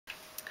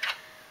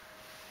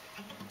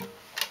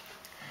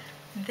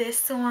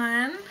This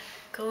one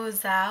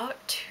goes out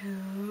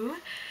to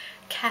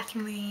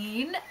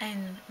Kathleen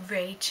and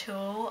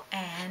Rachel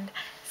and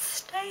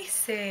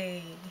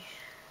Stacy.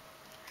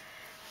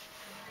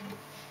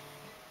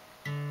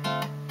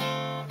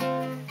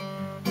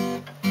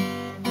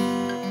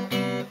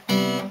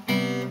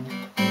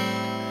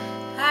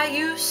 I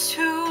used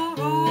to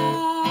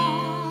rule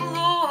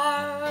the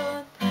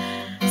world.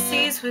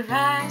 Seas would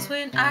rise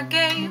when I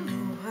gave the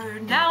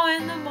word. Now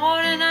in the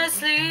morning I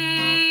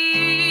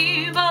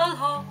sleep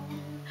alone.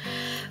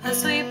 I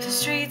sweep the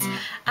streets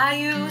I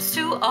used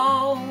to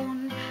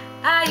own.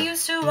 I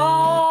used to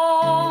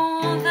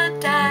roll the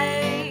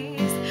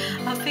dice.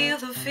 I feel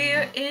the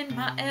fear in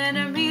my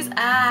enemy's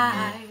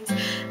eyes.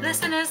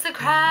 Listen as the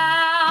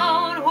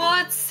crowd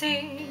would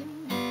sing.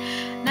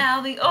 Now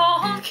the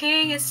old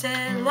king is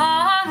dead,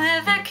 long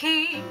live the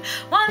king.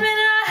 1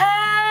 minute I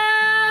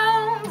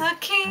held the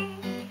key.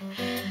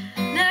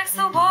 Next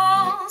the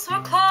walls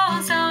were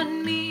closed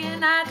on me,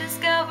 and I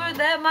discovered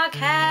that my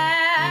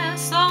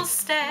castle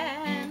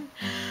stand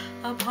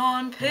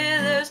upon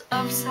pillars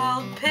of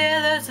salt,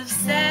 pillars of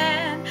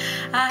sand.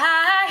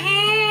 I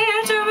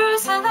hear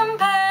Jerusalem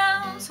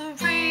bells are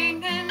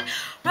ringing,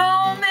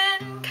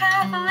 Roman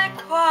Catholic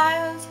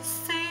choirs are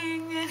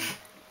singing.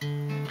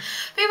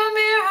 Viva,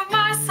 mirror,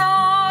 my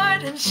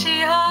sword and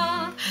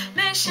shield,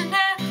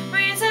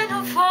 missionaries in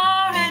a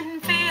foreign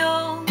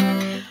field.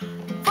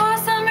 For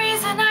some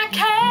reason I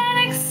can't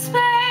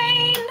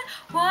explain,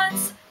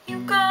 once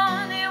you've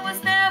gone it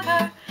was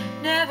never,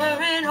 never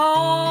an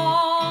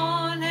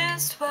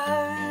honest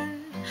word.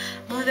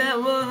 But that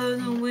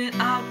was when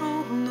I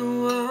ruled the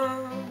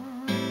world.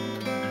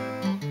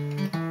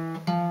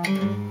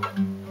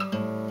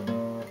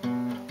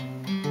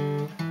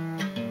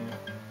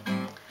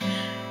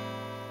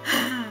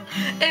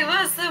 It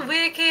was the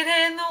wicked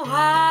and the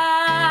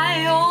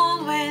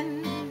wild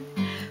wind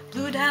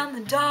blew down the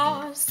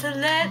doors to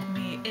let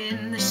me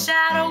in. The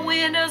shadow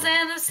windows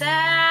and the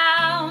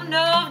sound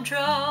of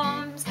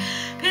drums.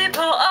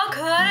 People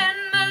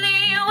couldn't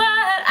believe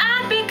what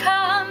I'd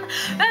become.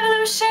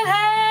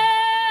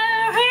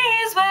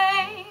 Revolutionaries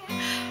wait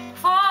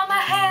for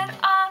my head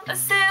on a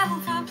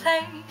silver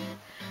plate.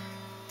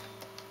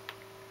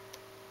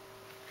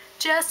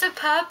 Just a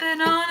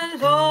puppet on a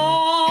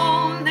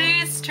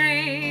lonely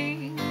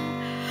string.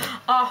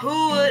 Or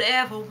who would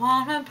ever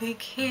wanna be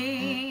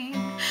king?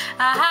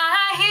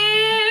 I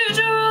hear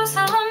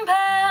Jerusalem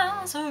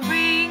bells are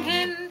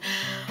ringing,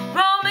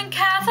 Roman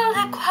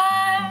Catholic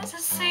choirs are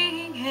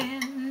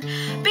singing.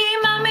 Be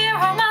my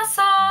mirror, my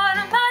sword,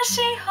 and my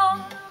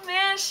shield,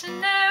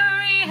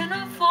 missionary in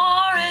a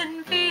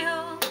foreign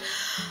field.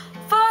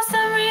 For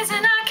some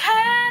reason I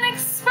can't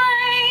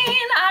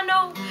explain, I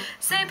know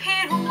St.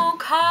 Peter won't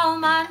call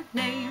my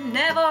name,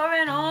 never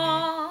an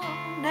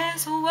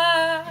honest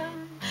word.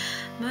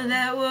 But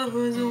that was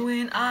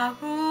when I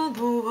ruled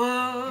the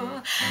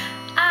world.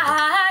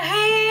 I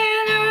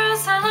hear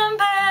Jerusalem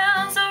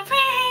bells are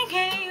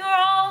ringing,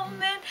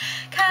 Roman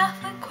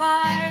Catholic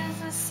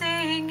choirs are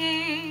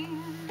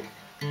singing.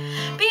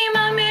 Be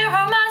my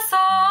mirror, my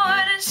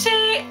sword and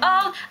shield,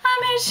 a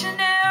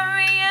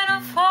missionary in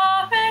a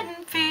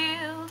foreign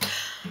field.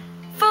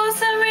 For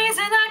some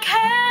reason I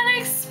can't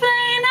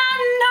explain, I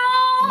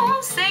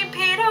know St.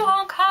 Peter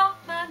won't call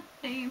my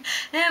name,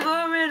 never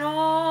an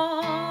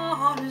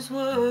honest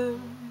word.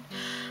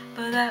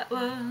 But that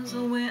was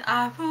when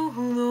I ruled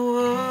the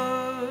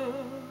world.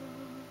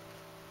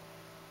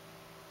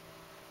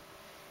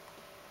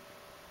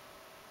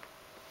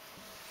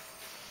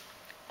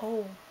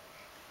 Oh,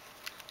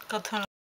 got to turn